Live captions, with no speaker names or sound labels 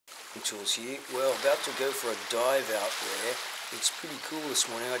Tools here. Well, about to go for a dive out there. It's pretty cool this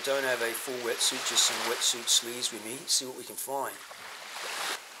morning. I don't have a full wetsuit, just some wetsuit sleeves with me. See what we can find.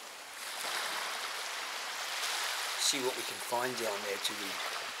 See what we can find down there to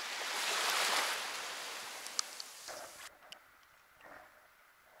the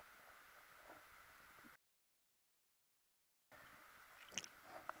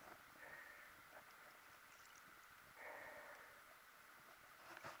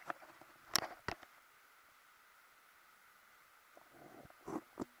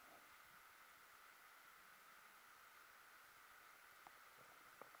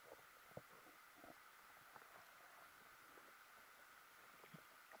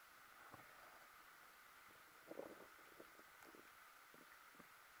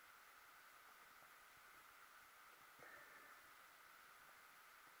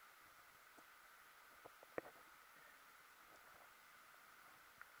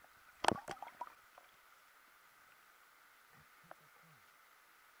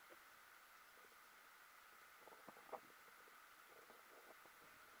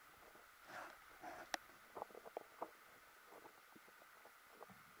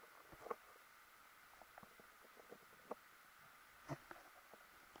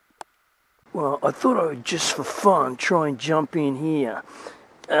Well, I thought I would just for fun try and jump in here,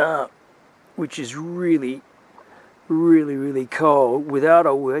 which is really cold, without a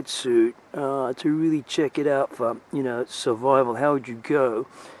wetsuit, to really check it out for, you know, survival. How would you go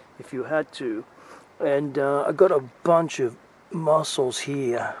if you had to? And I got a bunch of mussels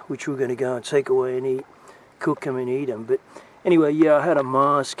here, which we're going to go and take away and eat, cook them and eat them. But anyway, yeah, I had a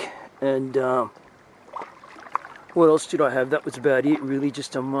mask, and what else did I have? That was about it, really,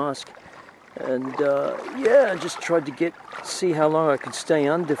 just a mask. And yeah, I just tried to see how long I could stay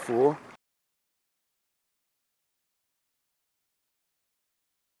under for.